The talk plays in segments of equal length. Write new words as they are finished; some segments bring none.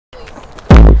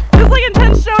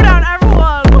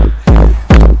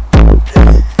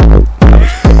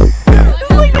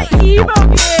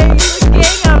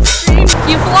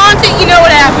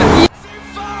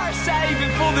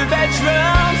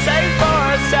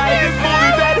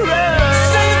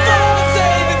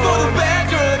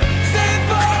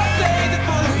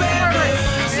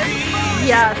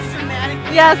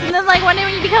us, and then like one day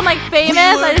when you become like famous,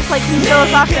 I just like can show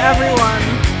us off to everyone.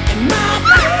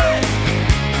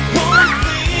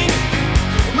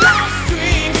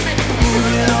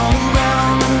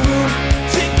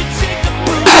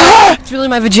 It's really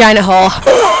my vagina hole.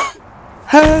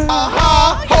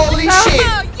 Holy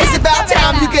shit! It's about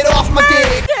time you get off my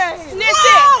dick. Sniff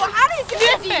it. How did you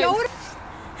sniff it?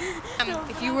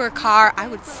 If you were a car, I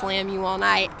would slam you all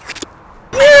night.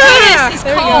 Yeah! It's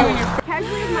cold.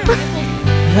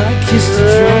 I kissed a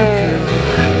drunk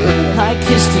girl. I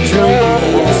kissed a drunk girl,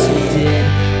 yes I did.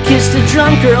 Kissed a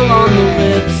drunk girl on the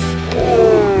lips.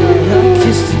 I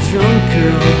kissed a drunk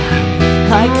girl.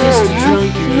 I kissed a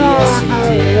drunk girl, yes I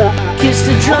did. Kissed a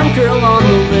drunk girl on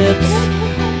the lips.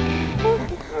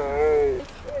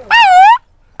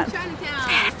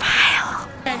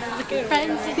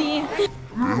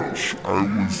 Bitch, I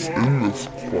was in this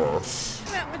class.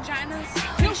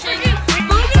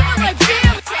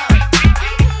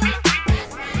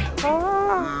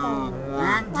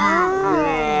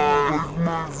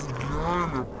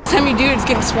 Time you do it's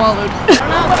getting swallowed.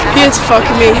 He is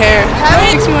fucking me hair.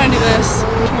 Makes me want to do this.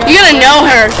 You gotta know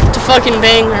her to fucking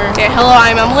bang her. Okay, hello,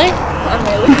 I'm Emily. I'm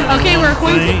Hailey. Okay, we're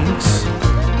acquainted.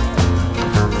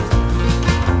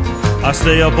 I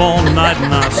stay up all night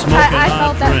and I smoke and I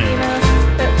felt that drink. penis.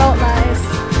 It felt nice.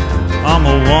 I'm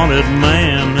a wanted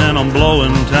man and I'm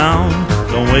blowing town.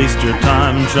 Don't waste your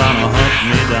time trying to hunt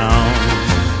me down.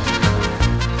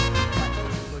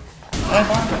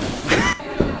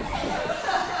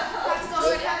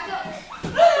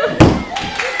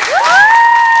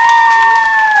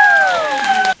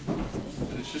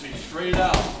 It should be straight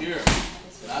out here,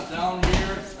 not down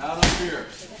here, not up here.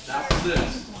 That's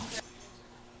this.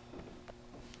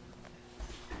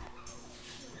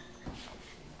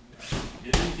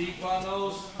 Get in deep on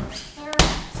those.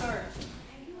 Sir.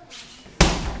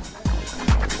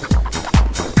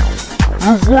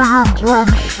 Before you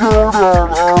take shit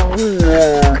out,